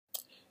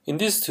In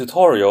this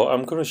tutorial,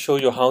 I'm going to show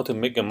you how to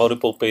make a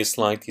multiple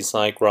baseline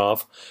design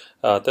graph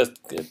that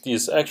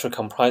is actually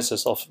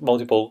comprises of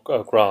multiple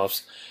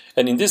graphs.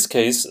 And in this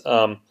case,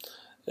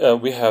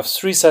 we have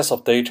three sets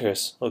of data.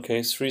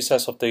 Okay, three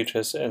sets of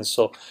data, and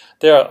so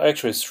there are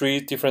actually three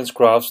different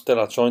graphs that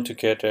are joined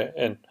together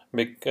and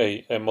make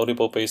a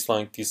multiple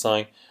baseline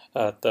design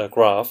the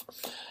graph.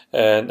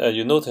 And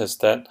you notice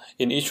that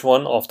in each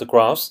one of the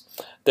graphs,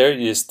 there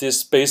is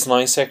this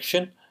baseline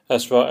section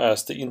as well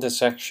as the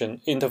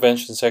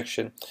intervention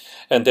section,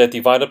 and they're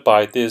divided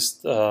by this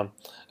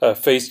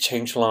phase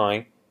change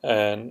line,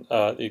 and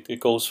it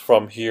goes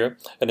from here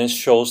and then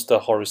shows the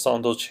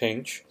horizontal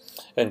change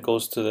and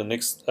goes to the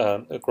next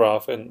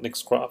graph and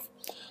next graph.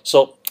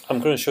 So I'm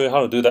going to show you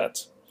how to do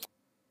that.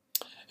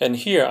 And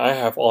here I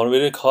have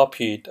already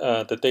copied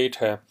the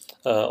data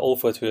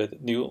over to a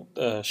new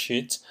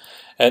sheet.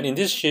 And in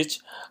this sheet,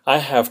 I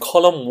have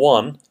column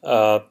 1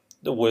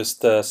 with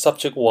the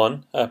subject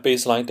 1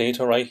 baseline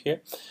data right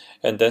here.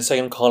 And then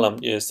second column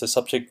is the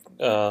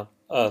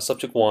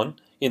subject 1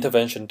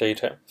 intervention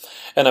data.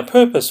 And I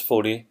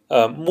purposefully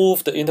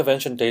moved the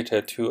intervention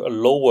data to a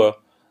lower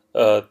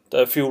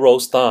a few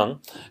rows down,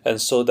 and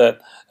so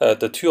that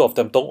the two of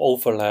them don't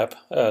overlap,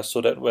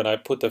 so that when I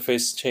put the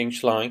phase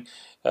change line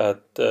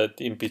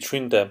in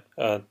between them,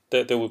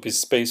 there will be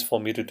space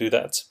for me to do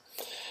that.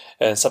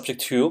 And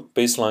subject 2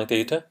 baseline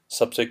data,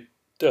 subject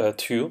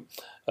 2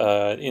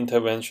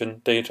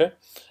 intervention data,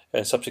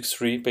 and subject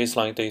 3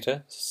 baseline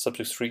data,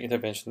 subject 3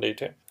 intervention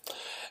data.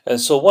 And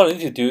so what I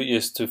need to do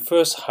is to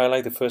first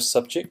highlight the first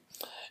subject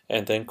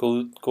and then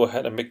go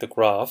ahead and make the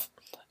graph.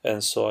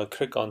 And so I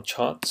click on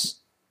charts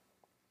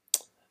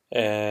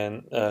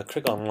and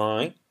click on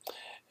line,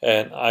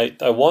 and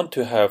I want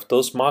to have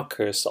those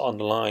markers on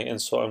the line,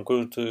 and so I'm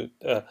going to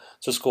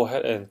just go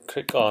ahead and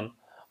click on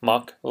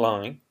mark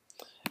line.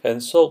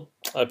 And so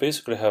I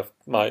basically have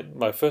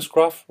my first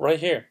graph right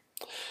here.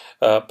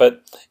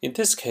 But in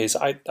this case,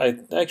 I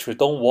actually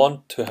don't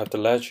want to have the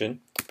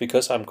legend,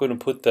 because I'm going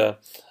to put the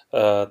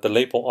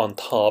label on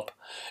top,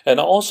 and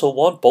I also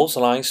want both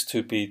lines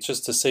to be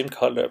just the same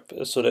color,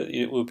 so that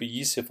it will be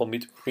easier for me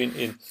to print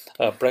in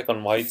black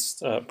and white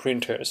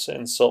printers.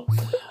 And so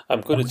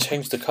I'm going to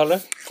change the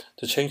color.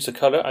 To change the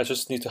color, I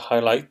just need to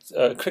highlight,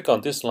 click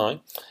on this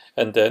line,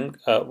 and then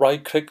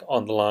right click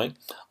on the line,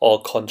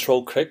 or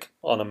control click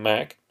on a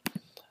Mac,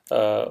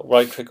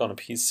 right click on a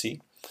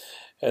PC,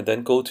 and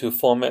then go to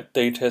Format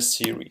Data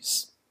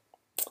Series.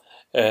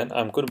 And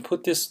I'm going to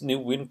put this new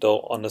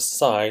window on the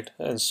side,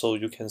 and so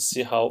you can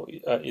see how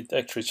it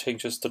actually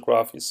changes the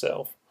graph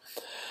itself.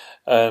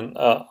 And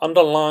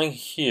underline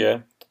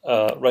here,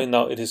 right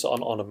now it is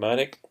on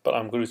automatic, but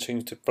I'm going to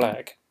change to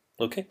black.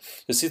 Okay,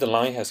 you see the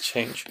line has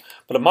changed,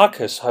 but the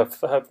markers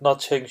have not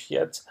changed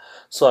yet.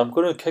 So I'm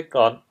going to click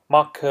on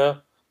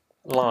marker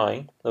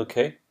line,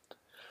 okay,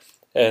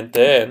 and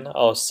then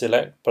I'll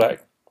select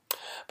black.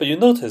 But you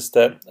notice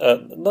that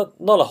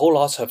not a whole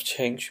lot have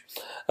changed,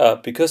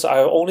 because I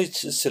only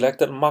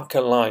selected marker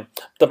line.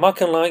 The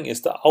marker line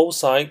is the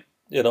outside,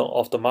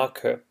 of the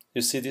marker.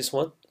 You see this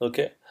one,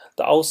 okay?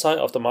 The outside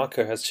of the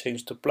marker has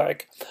changed to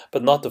black,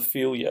 but not the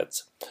fill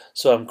yet.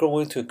 So I'm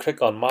going to click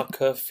on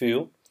marker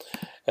fill,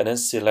 and then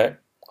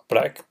select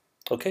black.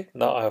 Okay,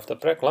 now I have the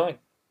black line,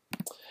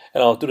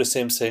 and I'll do the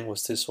same thing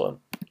with this one.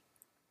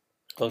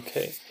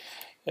 Okay,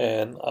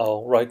 and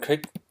I'll right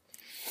click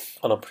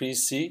on a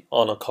PC,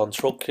 on a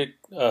control click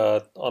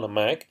on a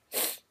Mac,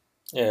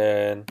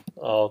 and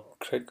I'll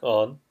click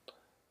on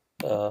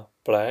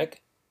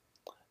black,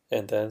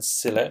 and then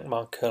select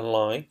marker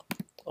line,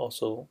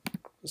 also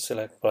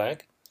select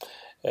black,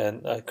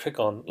 and I click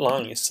on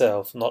line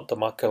itself, not the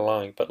marker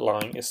line, but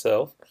line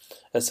itself,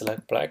 and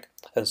select black.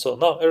 And so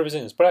now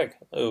everything is black.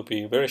 It will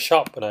be very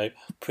sharp when I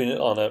print it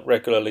on a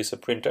regular laser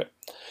printer.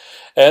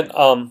 And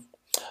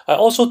I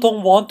also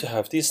don't want to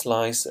have these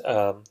lines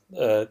at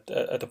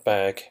the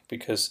back,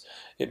 because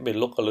it may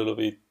look a little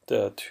bit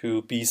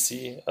too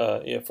busy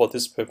for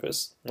this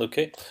purpose.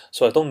 Okay,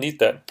 so I don't need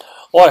that.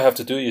 All I have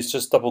to do is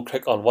just double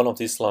click on one of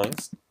these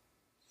lines,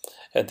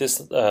 and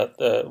this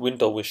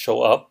window will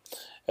show up.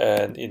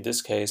 And in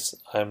this case,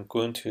 I'm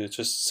going to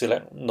just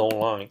select no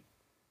line,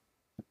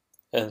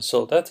 and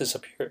so that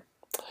disappeared.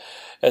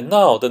 And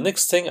now the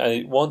next thing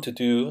I want to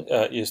do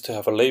is to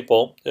have a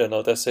label,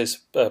 that says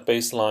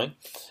baseline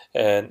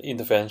and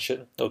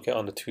intervention, okay,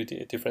 on the two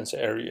different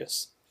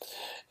areas.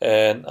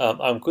 And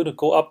I'm going to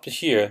go up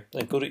here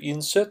and go to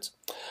insert,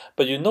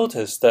 but you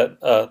notice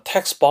that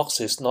text box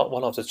is not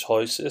one of the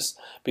choices,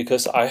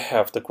 because I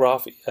have the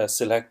graph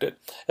selected,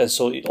 and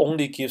so it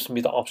only gives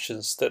me the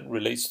options that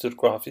relates to the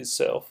graph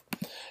itself.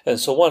 And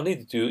so what I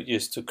need to do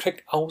is to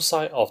click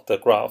outside of the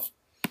graph,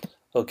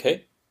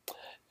 okay,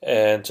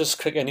 and just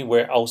click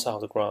anywhere outside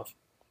of the graph,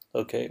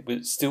 okay,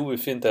 still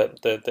within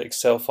the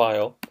Excel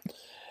file.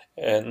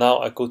 And now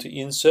I go to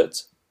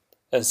insert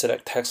and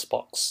select text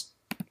box,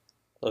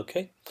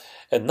 okay,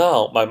 and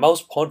now my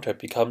mouse pointer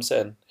becomes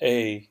an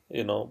A,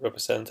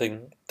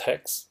 representing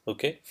text,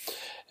 okay,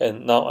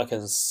 and now I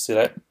can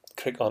select,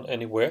 click on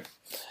anywhere,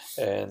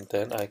 and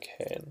then I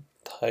can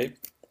type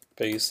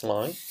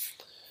baseline,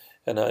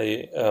 and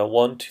I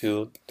want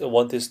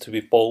this to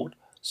be bold,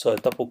 so I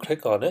double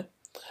click on it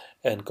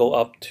and go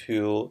up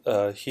to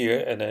here,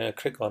 and then I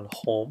click on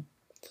home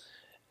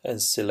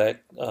and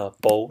select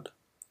bold.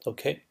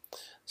 Okay,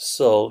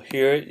 so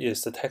here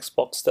is the text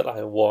box that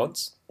I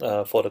want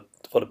for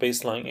the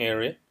baseline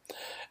area,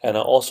 and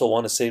I also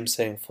want the same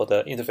thing for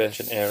the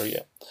intervention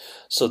area.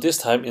 So this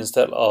time,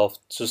 instead of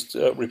just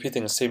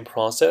repeating the same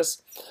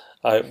process,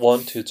 I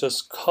want to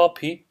just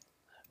copy,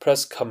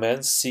 press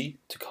Command C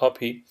to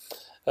copy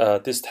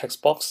this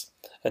text box,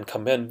 and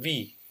Command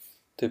V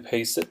to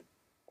paste it.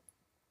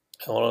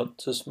 I want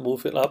to just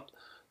move it up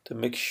to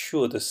make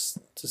sure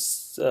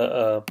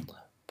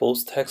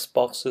both text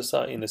boxes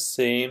are in the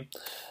same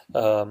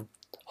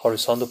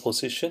horizontal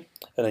position,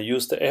 and I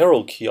use the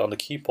arrow key on the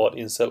keyboard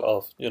instead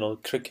of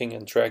clicking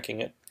and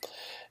dragging it.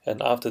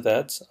 And after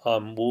that, I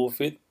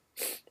move it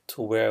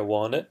to where I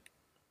want it.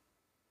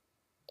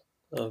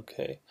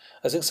 Okay,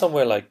 I think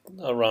somewhere like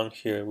around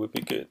here would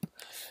be good.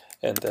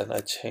 And then I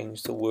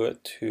change the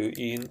word to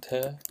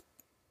intervention.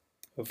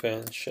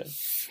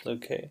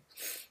 Okay,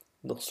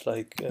 looks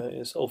like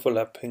it's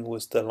overlapping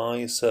with the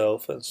line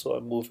itself, and so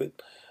I move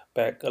it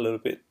back a little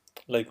bit,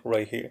 like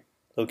right here.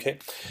 Okay,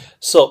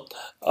 so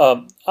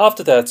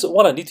after that,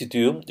 what I need to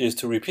do is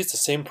to repeat the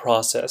same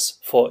process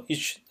for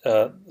each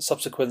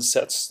subsequent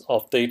sets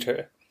of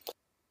data.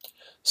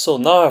 So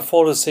now I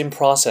follow the same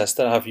process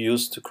that I've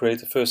used to create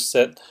the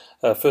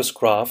first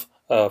graph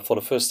for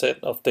the first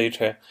set of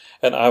data,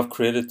 and I've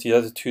created the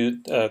other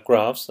two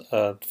graphs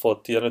for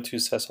the other two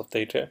sets of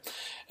data.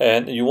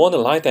 And you want to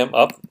line them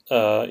up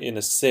in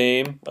the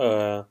same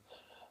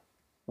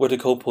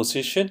vertical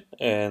position,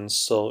 and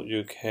so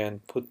you can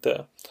put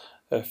the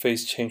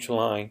phase change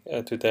line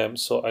to them.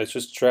 So I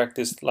just drag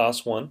this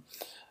last one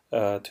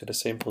to the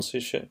same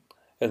position,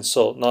 and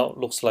so now it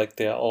looks like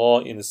they are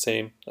all in the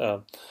same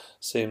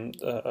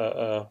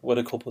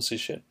vertical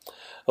position.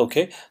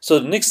 Okay, so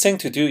the next thing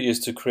to do is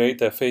to create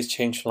the phase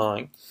change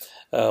line.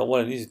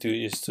 What I need to do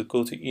is to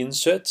go to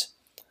Insert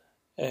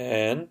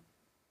and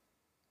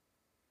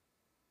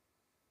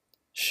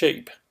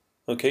Shape.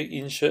 Okay,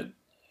 Insert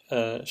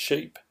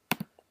Shape,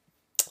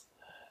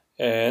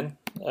 and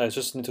I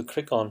just need to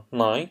click on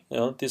line,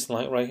 this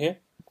line right here,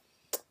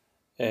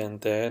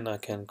 and then I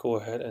can go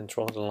ahead and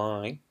draw the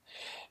line.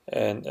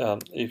 And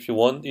if you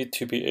want it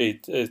to be a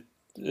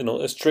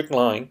straight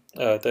line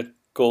that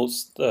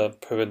goes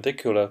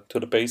perpendicular to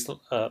the base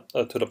to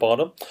the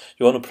bottom,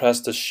 you want to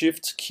press the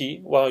Shift key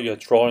while you're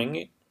drawing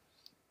it.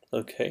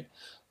 Okay,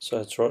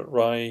 so I draw it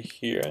right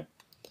here,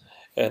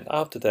 and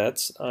after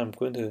that, I'm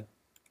going to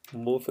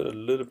move it a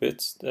little bit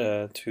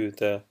to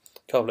the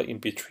kind of like in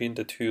between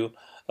the two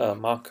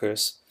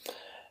markers.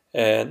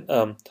 And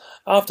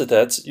after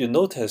that, you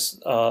notice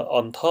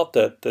on top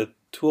that the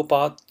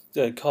toolbar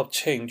curve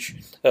change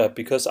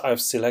because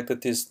I've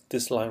selected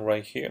this line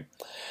right here.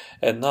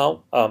 And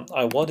now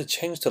I want to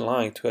change the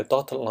line to a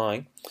dotted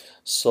line,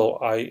 so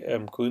I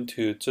am going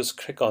to just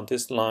click on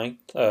this line,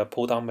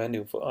 pull down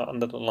menu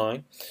under the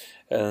line,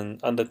 and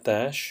under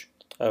dash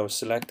I will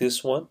select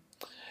this one.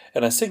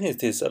 And I think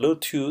it is a little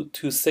too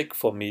thick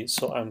for me,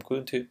 so I'm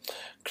going to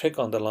click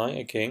on the line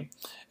again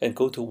and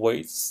go to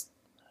weights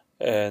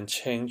and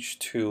change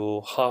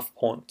to half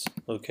point.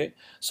 Okay,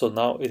 so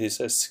now it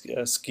is a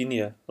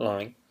skinnier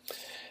line,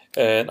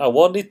 and I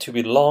want it to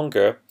be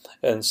longer,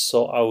 and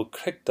so I will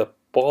click the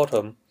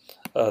bottom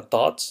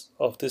dots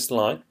of this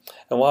line,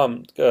 and while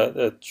I'm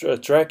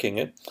dragging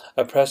it,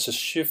 I press the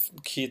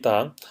Shift key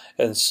down,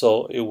 and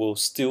so it will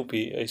still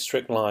be a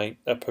straight line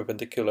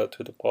perpendicular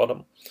to the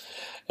bottom.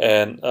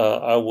 And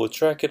I will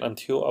drag it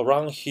until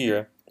around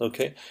here.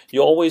 Okay,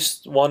 you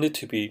always want it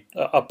to be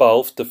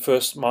above the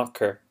first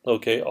marker,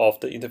 okay, of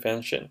the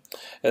intervention,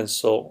 and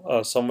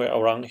so somewhere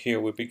around here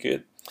will be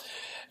good.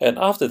 And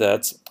after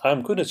that,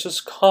 I'm going to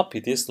just copy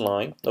this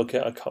line. Okay,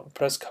 I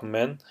press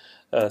Command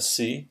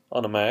C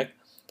on the Mac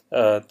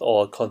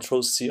or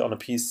Control C on the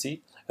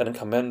PC, and then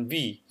Command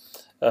V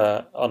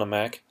on the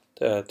Mac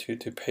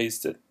to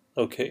paste it.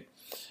 Okay,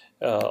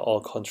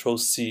 or Control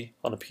C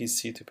on the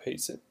PC to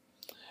paste it.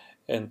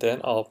 And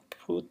then I'll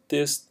put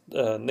this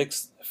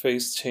next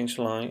phase change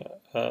line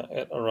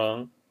at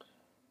around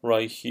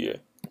right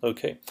here.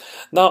 Okay,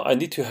 now I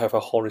need to have a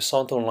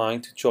horizontal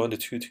line to join the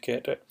two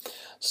together.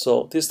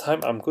 So this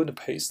time I'm going to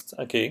paste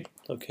again.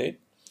 Okay,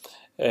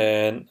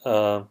 and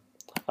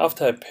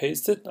after I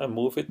paste it, I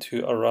move it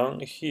to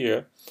around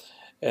here,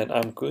 and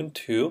I'm going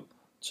to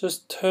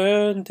just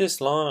turn this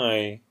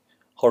line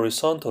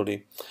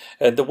horizontally.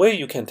 And the way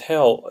you can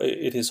tell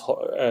it is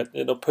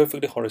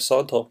perfectly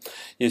horizontal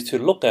is to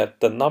look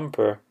at the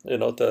number,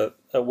 the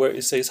where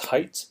it says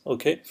height.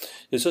 Okay,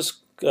 you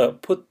just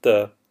put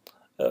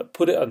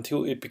it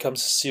until it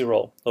becomes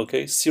 0.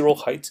 Okay, 0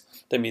 height.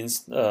 That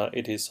means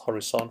it is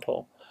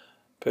horizontal,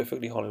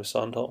 perfectly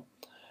horizontal.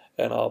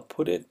 And I'll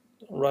put it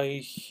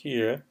right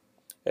here,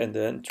 and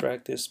then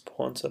drag this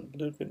point a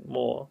little bit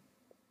more.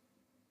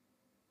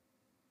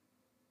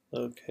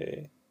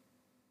 Okay,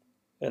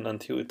 and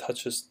until it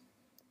touches,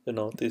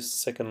 this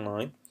second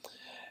line.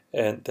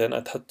 and then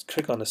I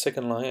click on the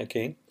second line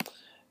again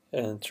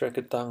and drag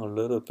it down a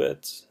little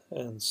bit,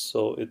 and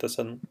so it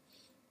doesn't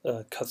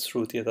cut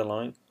through the other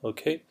line.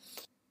 Okay.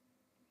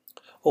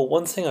 Oh,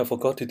 one thing I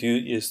forgot to do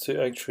is to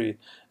actually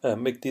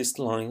make this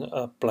line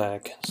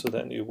black, so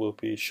that it will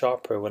be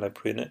sharper when I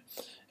print it.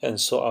 And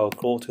so I'll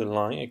go to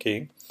line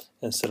again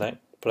and select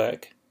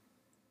black,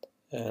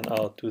 and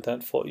I'll do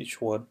that for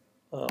each one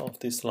of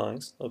these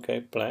lines. Okay,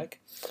 black.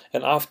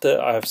 And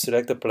after I have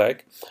selected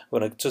black,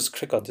 when I just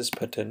click on this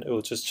pattern, it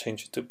will just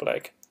change it to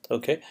black.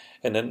 Okay,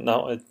 and then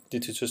now I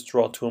need to just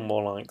draw 2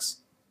 more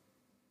lines.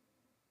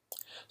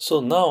 So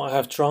now I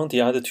have drawn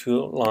the other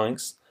 2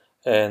 lines,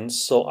 and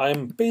so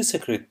I'm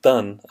basically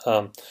done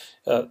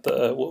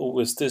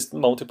with this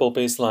multiple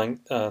baseline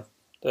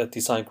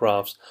design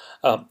graphs.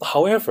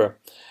 However,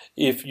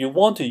 if you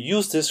want to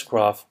use this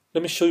graph,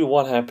 let me show you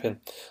what happened.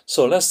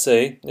 So let's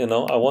say I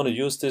want to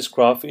use this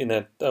graph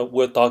in a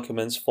Word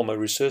document for my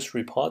research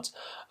report.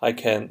 I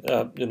can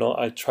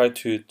I try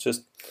to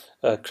just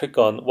click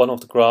on one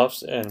of the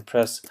graphs and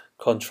press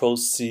Ctrl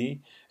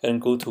C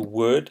and go to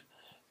Word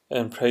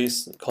and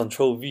press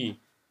Ctrl V.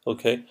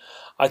 Okay,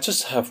 I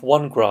just have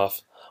one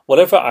graph.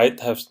 Whatever I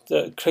have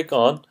clicked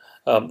on,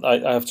 I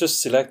have just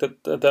selected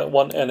that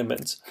one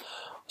element.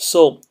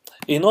 So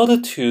in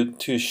order to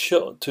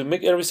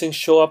make everything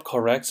show up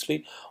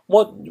correctly,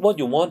 what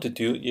you want to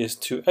do is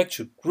to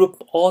actually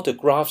group all the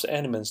graphs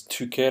elements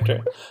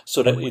together,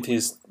 so that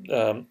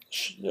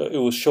it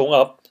will show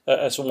up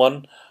as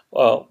one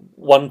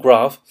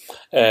graph.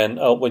 And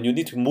when you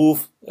need to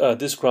move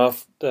this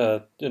graph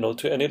to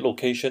any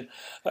location,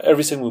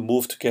 everything will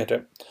move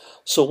together.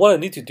 So what I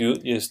need to do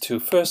is to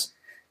first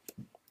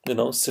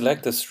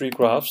select the 3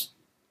 graphs.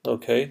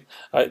 Okay,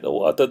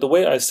 the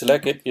way I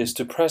select it is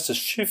to press the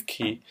Shift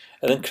key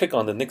and then click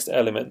on the next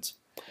element.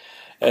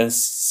 And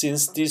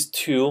since these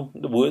 2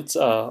 words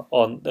are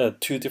on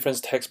 2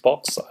 different text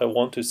boxes, I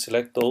want to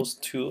select those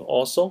 2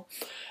 also.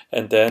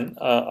 And then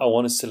I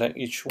want to select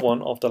each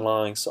one of the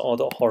lines, all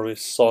the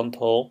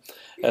horizontal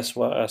as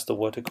well as the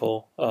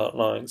vertical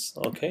lines.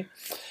 Okay,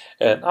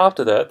 and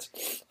after that,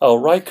 I'll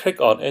right click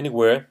on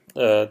anywhere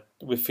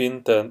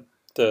within the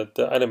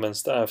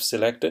elements that I've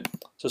selected.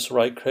 Just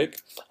right click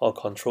or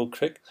control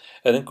click,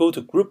 and then go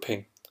to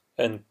grouping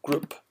and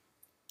group.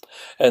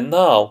 And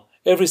now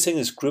everything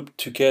is grouped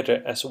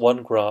together as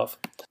one graph.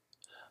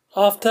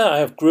 After I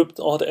have grouped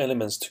all the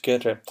elements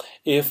together,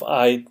 if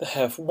I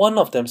have one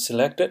of them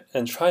selected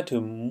and try to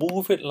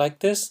move it like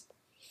this,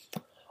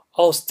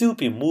 I'll still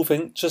be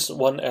moving just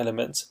one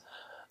element.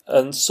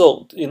 And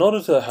so in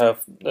order to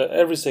have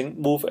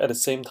everything move at the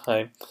same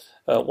time,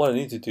 what I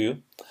need to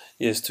do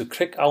is to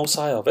click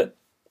outside of it,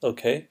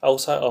 okay,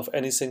 outside of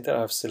anything that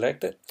I've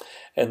selected,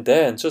 and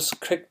then just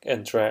click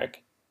and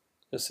drag.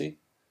 You see?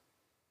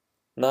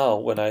 Now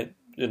when I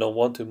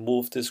want to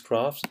move this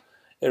graph,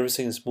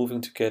 everything is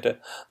moving together.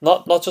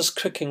 Not just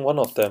clicking one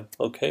of them,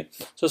 okay?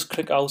 Just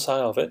click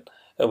outside of it,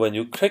 and when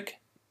you click,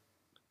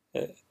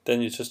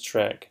 then you just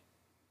drag.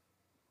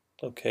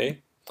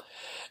 Okay?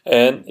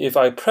 And if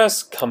I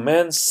press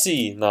Command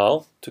C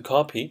now to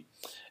copy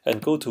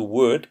and go to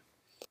Word,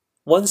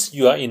 once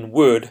you are in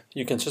Word,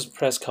 you can just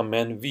press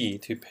Command V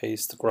to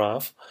paste the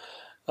graph.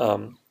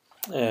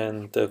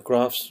 And the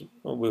graphs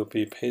will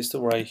be pasted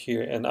right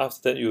here, and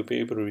after that you'll be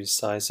able to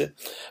resize it.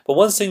 But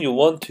one thing you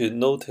want to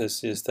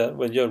notice is that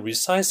when you're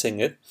resizing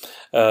it,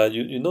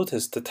 you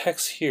notice the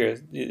text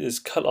here is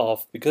cut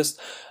off, because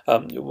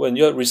when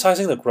you're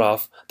resizing the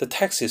graph, the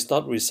text is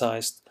not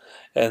resized.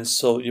 And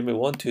so you may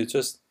want to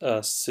just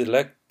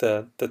select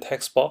the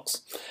text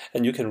box,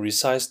 and you can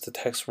resize the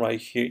text right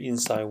here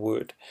inside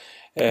Word.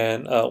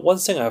 And one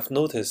thing I've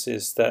noticed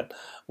is that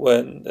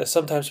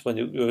sometimes when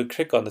you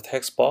click on the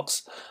text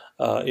box,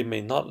 it may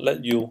not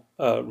let you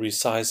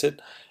resize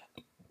it.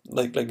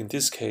 Like in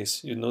this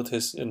case, you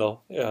notice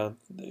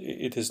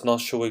it is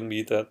not showing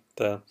me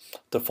the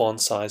font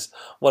size.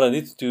 What I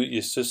need to do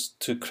is just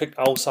to click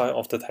outside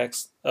of the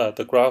text,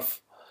 the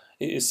graph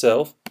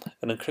itself,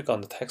 and then click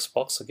on the text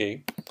box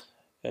again,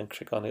 and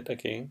click on it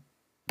again,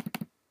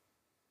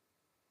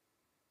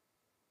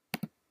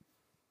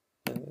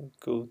 and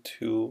go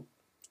to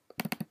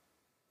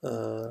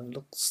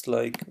looks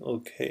like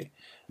okay.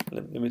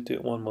 Let me do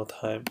it one more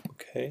time.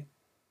 Okay,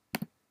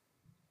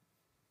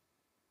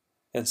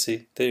 and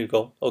see, there you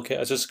go. Okay,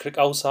 I just click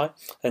outside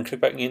and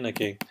click back in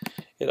again.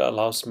 It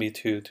allows me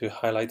to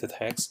highlight the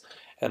text,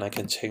 and I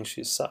can change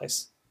its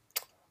size.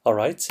 All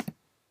right.